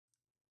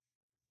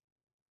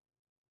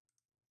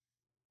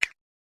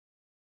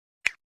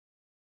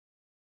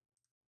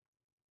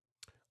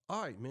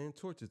All right, man,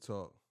 Torture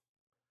Talk.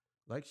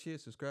 Like, share,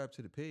 subscribe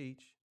to the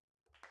page.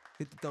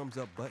 Hit the thumbs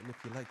up button if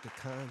you like the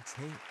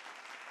content.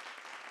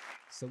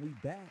 So we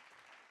back.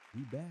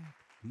 We back.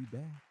 We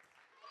back.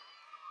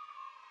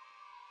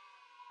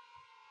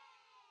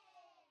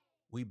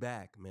 We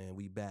back, man.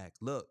 We back.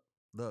 Look.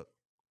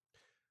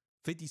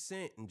 50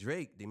 Cent and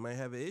Drake, they might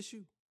have an issue.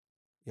 You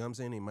know what I'm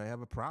saying? They might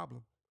have a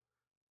problem.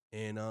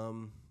 And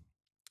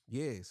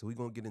yeah, so we're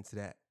gonna get into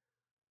that.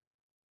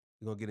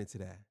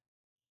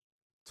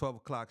 12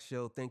 o'clock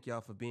show. Thank y'all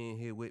for being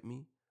here with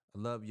me. I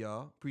love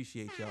y'all.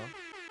 Appreciate y'all.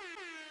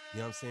 You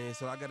know what I'm saying?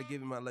 So I got to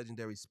give you my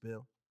legendary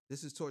spill.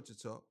 This is Torture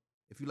Talk.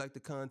 If you like the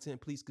content,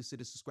 please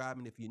consider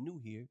subscribing. If you're new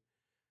here,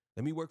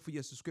 let me work for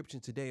your subscription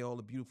today. All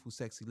the beautiful,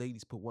 sexy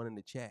ladies, put one in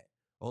the chat.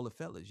 All the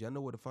fellas, y'all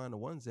know where to find the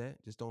ones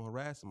at. Just don't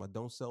harass them. I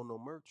don't sell no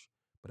merch,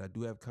 but I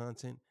do have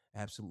content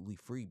absolutely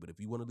free. But if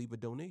you want to leave a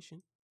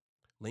donation,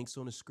 links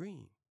on the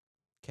screen.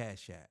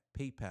 Cash App,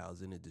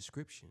 PayPal's in the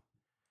description.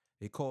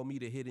 They call me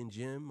the hidden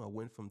gem. I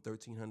went from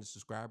 1,300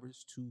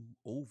 subscribers to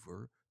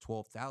over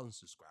 12,000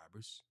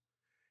 subscribers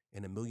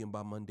and 1 million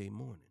by Monday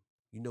morning.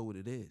 You know what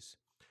it is.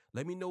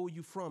 Let me know where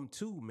you from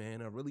too,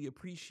 man. I really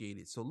appreciate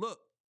it. So look,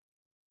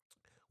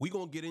 we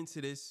going to get into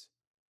this.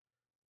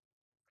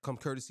 Come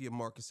courtesy of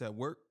Marcus at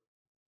Work.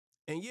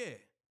 And yeah,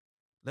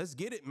 let's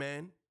get it,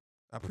 man.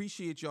 I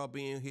appreciate y'all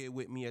being here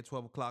with me at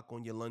 12 o'clock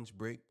on your lunch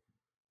break.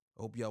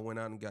 Hope y'all went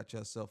out and got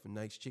yourself a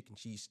nice chicken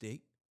cheese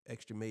steak,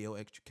 extra mayo,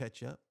 extra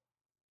ketchup,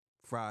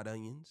 fried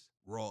onions,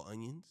 raw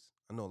onions.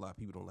 I know a lot of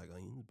people don't like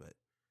onions, but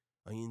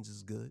onions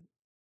is good.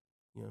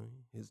 You know,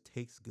 it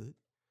tastes good.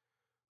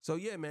 So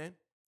yeah, man,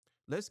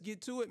 let's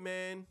get to it,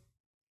 man.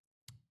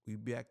 We'll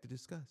be back to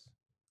discuss.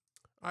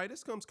 All right,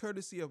 this comes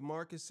courtesy of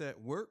Marcus at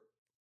Work.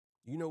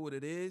 You know what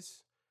it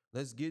is.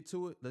 Let's get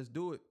to it. Let's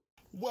do it.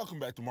 Welcome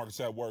back to Marcus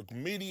at Work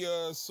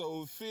Media.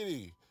 So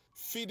Fiddy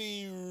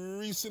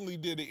recently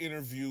did an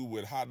interview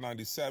with Hot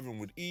 97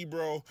 with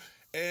Ebro,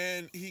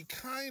 and he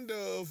kind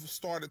of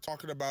started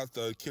talking about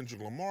the Kendrick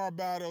Lamar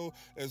battle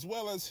as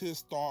well as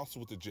his thoughts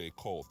with the J.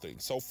 Cole thing.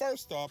 So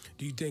first up,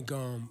 do you think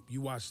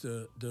you watched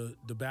the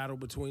battle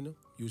between them?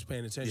 You was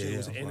paying attention? Yeah,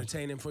 was it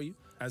entertaining for you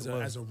as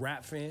a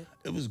rap fan?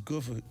 It was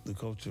good for the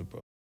culture,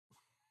 bro.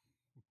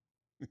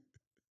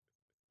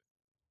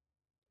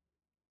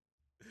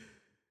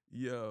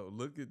 Yo,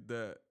 look at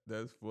that.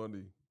 That's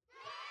funny.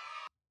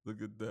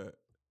 Look at that.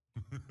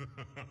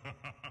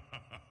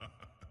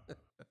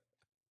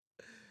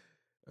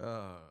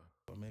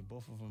 I mean,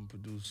 both of them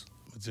produce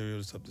material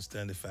that's up to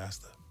standard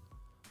faster.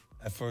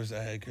 At first,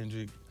 I had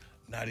Kendrick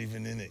not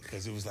even in it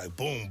because it was like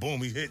boom,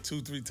 boom. He hit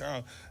 2-3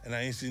 times, and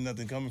I ain't seen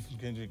nothing coming from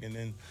Kendrick. And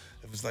then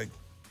it was like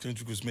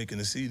Kendrick was making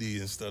a CD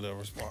instead of a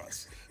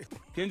response.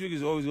 Kendrick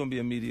is always going to be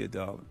a media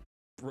dog.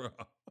 Bro.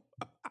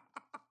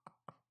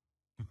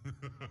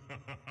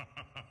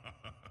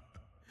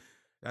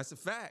 That's a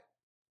fact.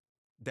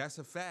 That's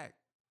a fact.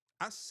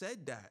 I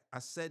said that.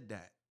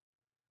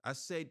 I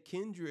said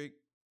Kendrick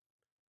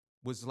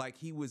was like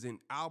he was in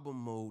album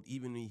mode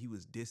even when he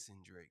was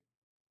dissing Drake.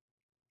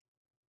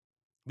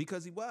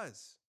 Because he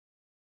was.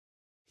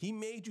 He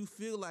made you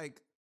feel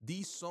like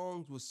these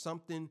songs was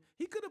something.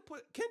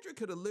 Kendrick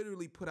could have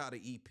literally put out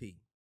an EP.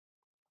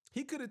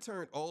 He could have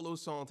turned all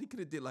those songs. He could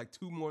have did like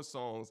 2 more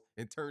songs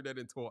and turned that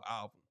into an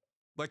album.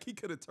 Like he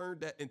could have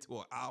turned that into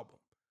an album.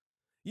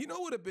 You know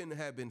what have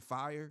been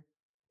fire?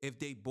 If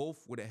they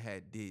both would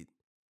have did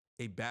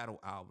a battle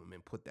album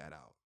and put that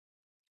out.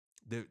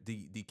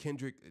 The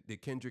Kendrick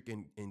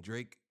and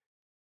Drake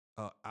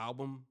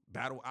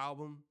battle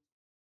album,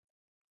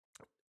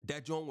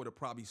 that joint would have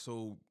probably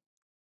sold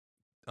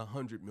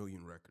 100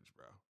 million records,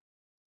 bro.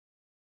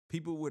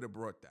 People would have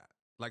brought that.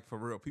 Like for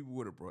real, people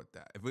would have brought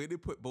that. If they would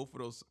have put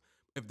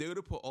if they would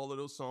have put all of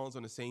those songs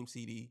on the same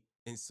CD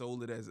and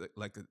sold it as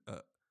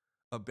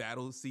a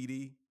battle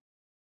CD,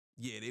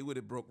 yeah, they would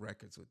have broke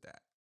records with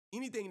that.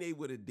 Anything they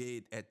would have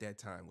did at that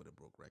time would have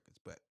broke records.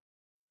 But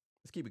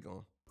let's keep it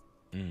going.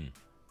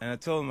 And I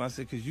told him, I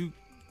said, because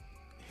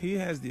he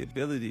has the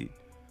ability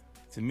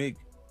to make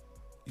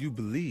you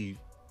believe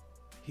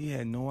he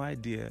had no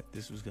idea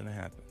this was going to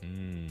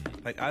happen.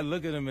 Like, I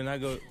look at him and I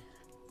go,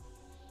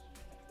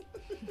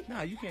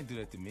 nah, you can't do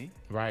that to me.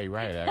 Right.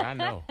 Like, I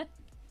know.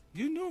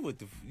 You knew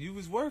you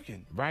was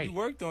working. Right. You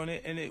worked on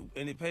it and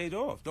it paid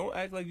off. Don't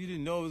act like you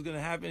didn't know it was going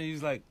to happen. And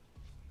he's like,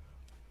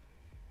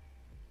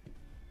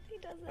 he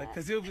does that.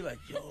 Because he'll be like,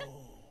 yo.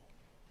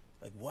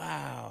 Like,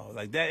 wow.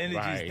 Like, that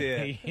energy's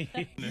there.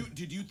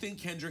 Did you think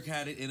Kendrick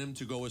had it in him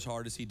to go as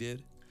hard as he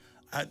did?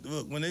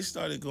 Look, when they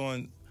started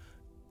going,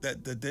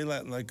 that they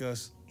like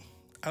us,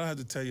 I don't have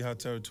to tell you how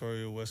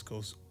territorial West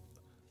Coast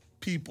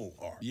people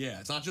are. Yeah,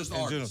 it's not just in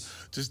artists.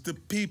 General, just the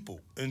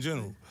people in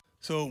general.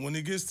 So when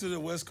it gets to the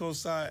West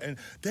Coast side, and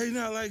they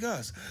not like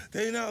us,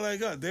 they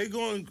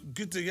going to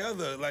get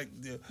together. Like,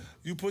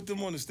 you put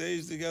them on the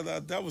stage together,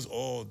 that was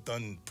all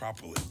done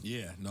properly.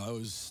 Yeah, no, it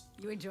was...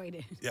 You enjoyed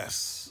it.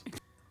 Yes.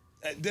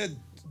 They're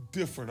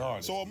different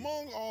artists. So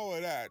among all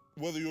of that,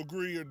 whether you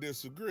agree or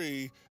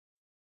disagree...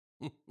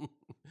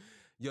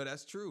 Yo,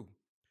 that's true.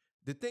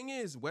 the thing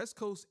is, West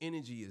Coast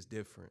energy is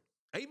different.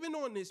 Even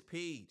on this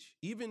page,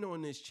 even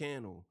on this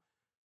channel,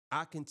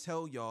 I can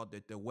tell y'all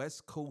that the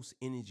West Coast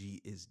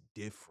energy is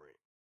different.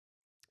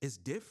 It's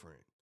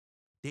different.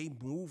 They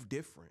move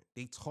different.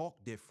 They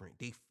talk different.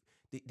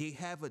 They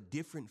have a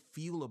different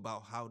feel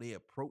about how they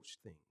approach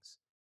things.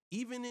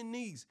 Even in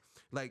these,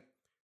 like,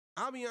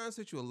 I'll be honest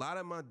with you, a lot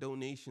of my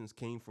donations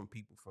came from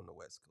people from the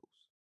West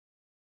Coast.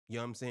 You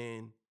know what I'm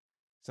saying?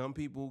 Some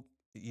people,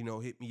 you know,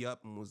 hit me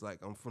up and was like,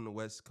 I'm from the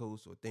West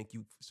Coast, or thank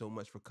you so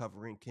much for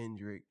covering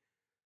Kendrick.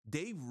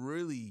 They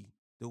really,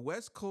 the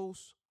West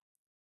Coast,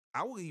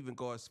 I would even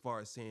go as far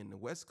as saying the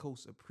West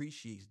Coast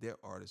appreciates their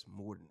artists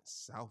more than the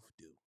South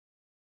do.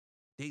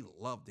 They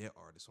love their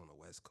artists on the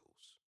West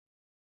Coast.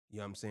 You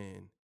know what I'm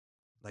saying?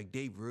 Like,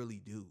 they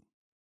really do.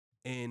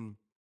 And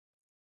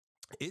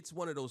it's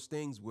one of those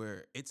things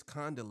where it's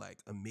kind of like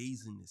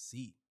amazing to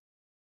see.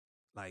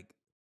 Like,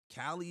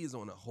 Cali is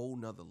on a whole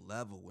nother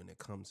level when it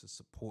comes to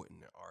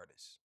supporting their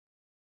artists.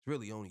 It's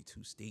really only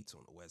 2 states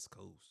on the West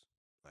Coast,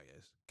 I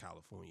guess,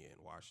 California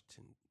and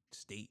Washington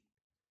State.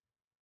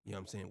 You know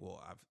what I'm saying?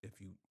 Well,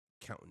 if you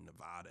counting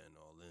Nevada and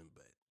all them,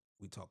 but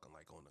we talking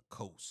like on the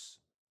coast.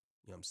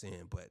 You know what I'm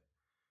saying? But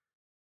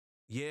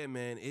yeah,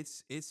 man,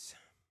 it's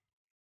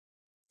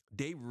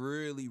they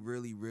really,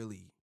 really,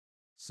 really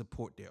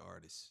support their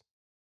artists.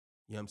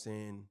 You know what I'm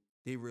saying?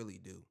 They really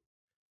do.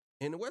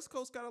 And the West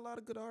Coast got a lot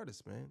of good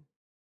artists, man.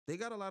 They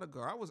got a lot of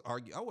good. I would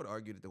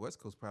argue that the West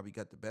Coast probably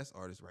got the best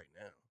artists right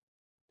now,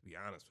 to be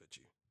honest with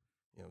you.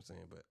 You know what I'm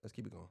saying? But let's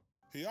keep it going.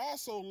 He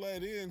also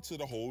led into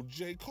the whole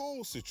J.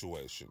 Cole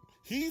situation.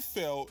 He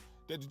felt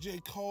that the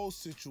J. Cole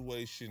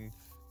situation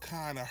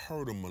kind of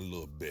hurt him a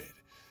little bit.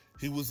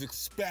 He was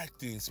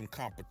expecting some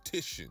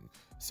competition,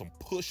 some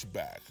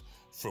pushback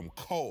from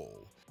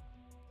Cole.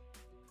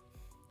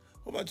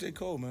 What about J.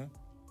 Cole, man?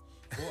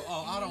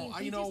 Well, I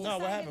don't, you know. No,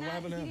 what happened? What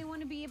happened to He him? didn't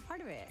want to be a part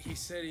of it. He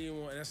said he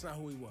didn't want. That's not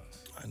who he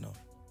was. I know.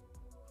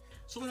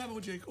 So what happened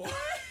with J. Cole?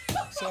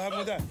 So how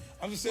about that?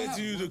 I'm just saying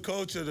to you the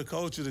culture,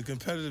 the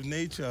competitive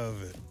nature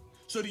of it.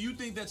 So do you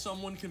think that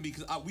someone can be,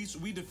 because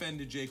we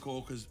defended J.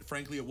 Cole because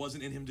frankly it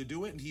wasn't in him to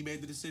do it, and he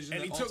made the decision.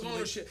 And he took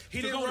ownership.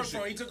 He didn't run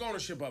for it. He took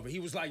ownership of it. He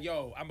was like,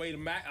 "Yo,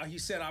 he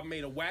said I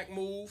made a whack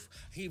move."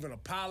 He even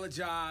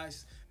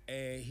apologized,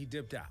 and he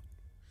dipped out.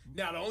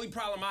 Now the only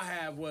problem I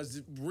have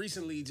was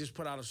recently he just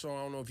put out a song.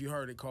 I don't know if you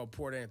heard it, called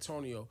Port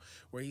Antonio,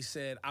 where he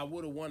said, "I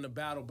would have won the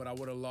battle, but I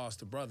would have lost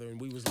the brother."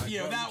 And we was like,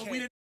 "Yeah, that we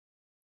didn't."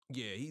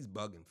 Yeah, he's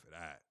bugging for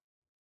that.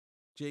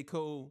 J.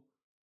 Cole,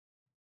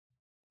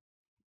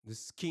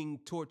 this is King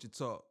Torture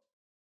Talk.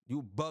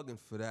 You bugging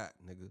for that,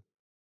 nigga.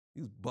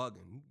 You was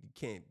bugging. You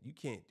can't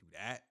do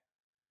that.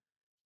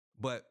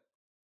 But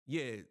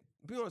yeah,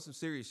 be on some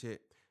serious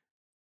shit.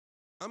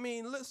 I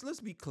mean,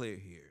 let's be clear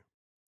here.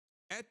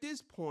 At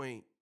this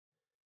point,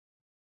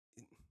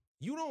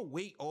 you don't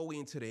wait all the way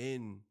into the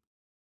end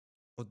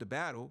of the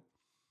battle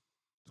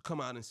to come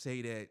out and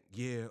say that,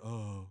 yeah,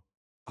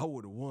 I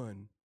would have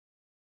won.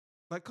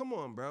 Like, come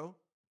on, bro.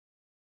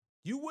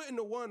 You wouldn't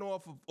have won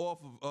off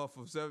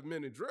of 7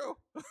 Minute Drill,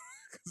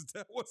 because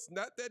that was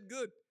not that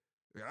good.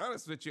 To be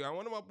honest with you,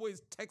 one of my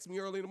boys texted me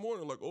early in the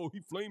morning like, "Oh, he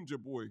flamed your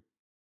boy."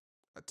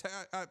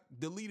 I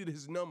deleted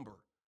his number.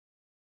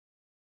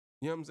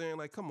 You know what I'm saying?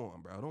 Like, come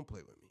on, bro. Don't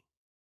play with me.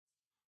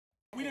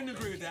 We didn't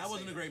agree with that. That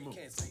wasn't a great move.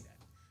 You can't say that.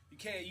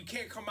 You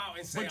can't come out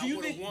and say, But I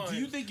would have won. Do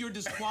you think you're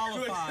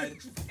disqualified?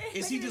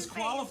 Is he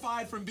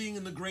disqualified from being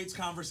in the greats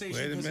conversation?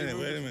 Wait a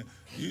minute.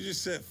 You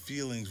just said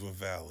feelings were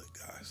valid,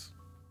 guys.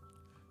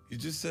 You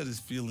just said his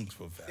feelings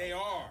were valid. They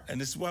are. And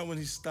this is why when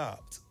he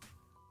stopped,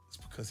 it's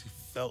because he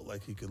felt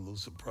like he could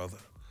lose a brother.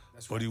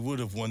 That's but right. he would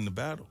have won the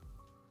battle.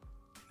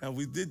 Now,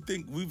 we did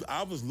think,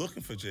 I was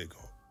looking for J.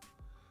 Cole.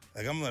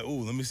 Like, I'm like,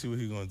 ooh, let me see what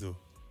he's going to do.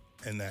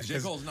 And that, J.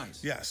 Cole's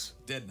nice. Yes.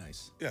 Dead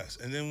nice. Yes.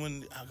 And then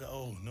when I go,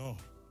 oh, no.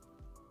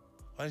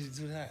 Why did you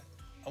do that?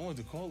 I wanted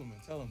to call him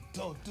and tell him,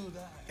 don't do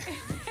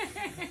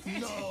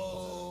that.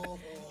 No.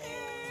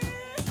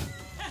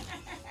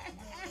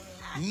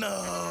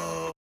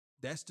 No.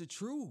 That's the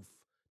truth.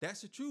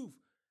 That's the truth.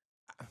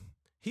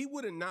 He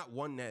would have not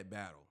won that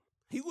battle.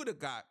 He would have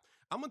got,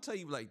 I'm going to tell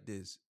you like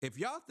this. If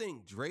y'all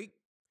think Drake,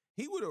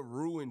 he would have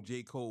ruined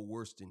J. Cole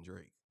worse than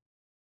Drake.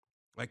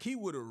 Like, he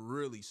would have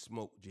really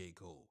smoked J.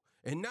 Cole.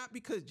 And not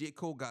because J.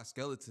 Cole got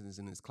skeletons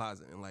in his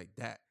closet and like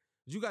that.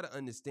 But you got to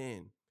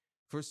understand,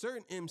 for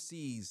certain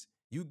MCs,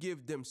 you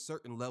give them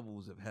certain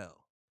levels of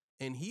hell.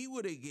 And he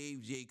would have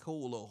gave J.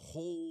 Cole a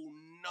whole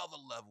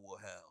nother level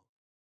of hell.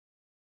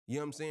 You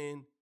know what I'm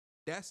saying?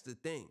 That's the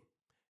thing.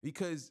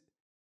 Because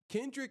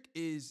Kendrick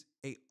is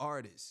an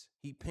artist.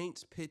 He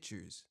paints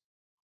pictures.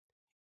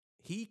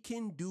 He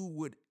can do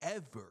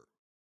whatever.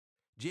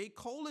 J.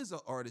 Cole is an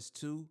artist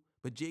too,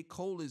 but J.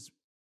 Cole is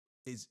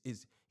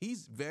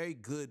he's very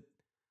good.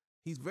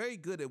 He's very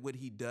good at what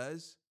he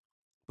does,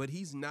 but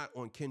he's not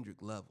on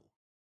Kendrick level.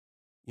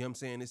 You know what I'm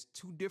saying? It's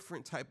 2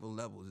 different type of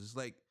levels.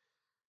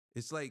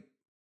 It's like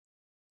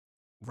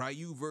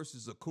Ryu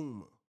versus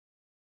Akuma.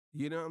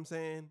 You know what I'm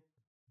saying?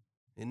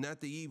 And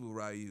not the evil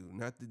Ryu,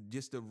 not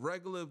just the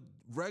regular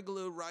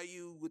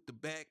Ryu with the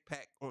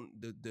backpack on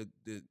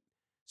the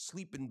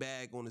sleeping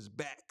bag on his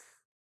back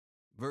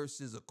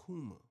versus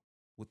Akuma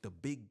with the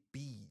big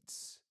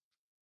beads.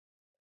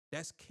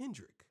 That's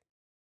Kendrick.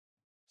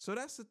 So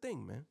that's the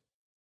thing, man.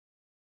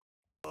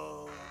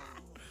 Do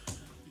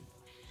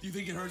you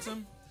think it hurts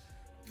him?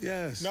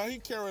 Yes. Now, he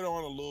carried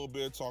on a little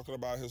bit talking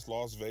about his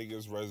Las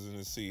Vegas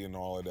residency and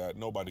all of that.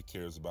 Nobody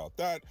cares about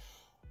that.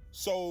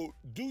 So,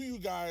 do you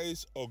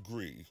guys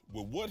agree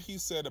with what he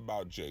said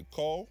about J.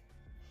 Cole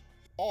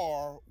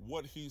or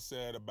what he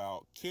said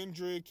about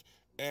Kendrick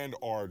and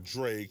or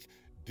Drake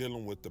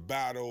dealing with the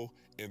battle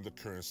in the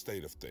current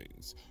state of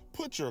things?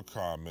 Put your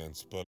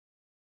comments below.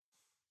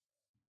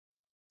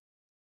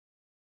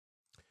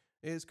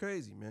 It's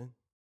crazy, man.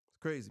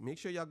 It's crazy. Make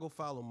sure y'all go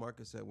follow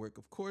Marcus at Work.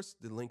 Of course,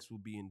 the links will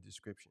be in the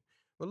description.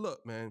 But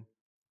look, man,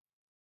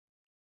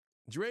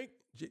 Drake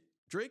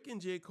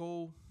and J.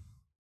 Cole,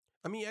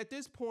 I mean, at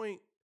this point,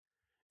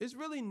 it's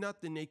really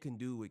nothing they can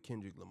do with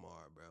Kendrick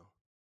Lamar, bro.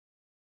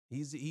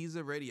 He's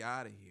already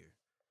out of here.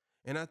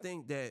 And I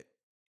think that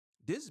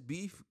this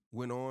beef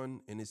went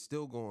on and it's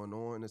still going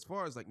on as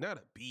far as like not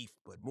a beef,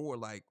 but more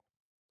like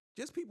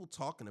just people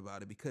talking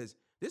about it, because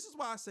this is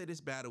why I say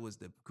this battle is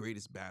the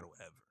greatest battle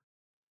ever.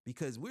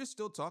 Because we're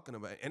still talking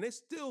about it. And it's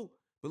still,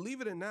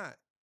 believe it or not,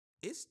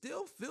 it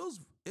still feels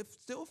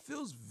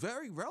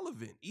very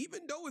relevant,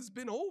 even though it's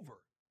been over.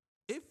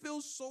 It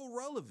feels so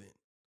relevant.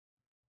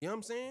 You know what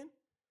I'm saying?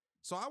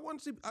 So I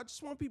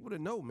just want people to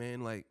know,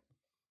 man, like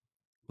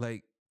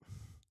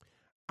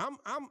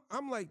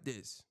I'm like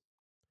this.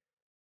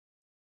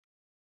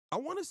 I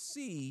want to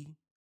see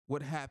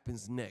what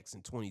happens next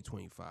in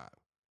 2025.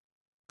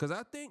 Because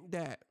I think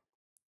that,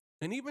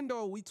 and even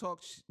though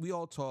we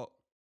all talk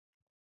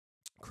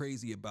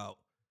crazy about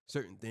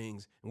certain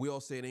things, and we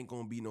all say it ain't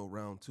gonna be no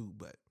round two,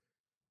 but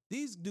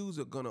these dudes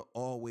are gonna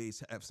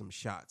always have some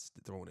shots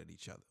thrown at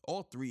each other.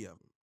 All three of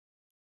them.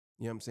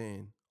 You know what I'm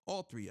saying?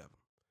 All three of them.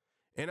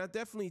 And I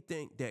definitely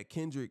think that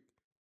Kendrick,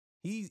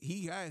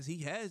 he has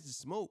the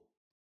smoke,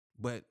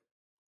 but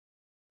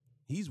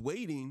he's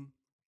waiting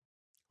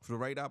for the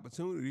right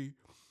opportunity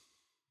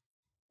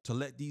to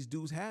let these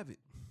dudes have it.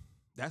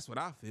 That's what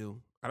I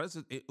feel.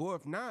 Or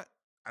if not,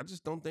 I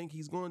just don't think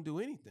he's going to do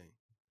anything.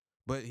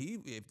 But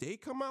if they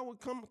come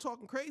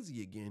talking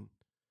crazy again,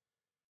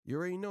 you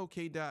already know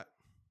K-Dot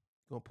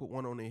gonna put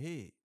one on their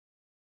head.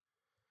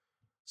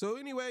 So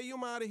anyway,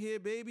 I'm out of here,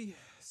 baby.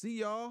 See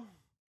y'all.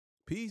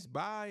 Peace.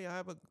 Bye.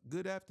 Have a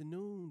good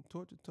afternoon.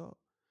 Torture Talk.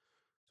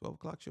 12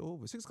 o'clock show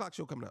over. 6 o'clock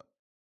show coming up.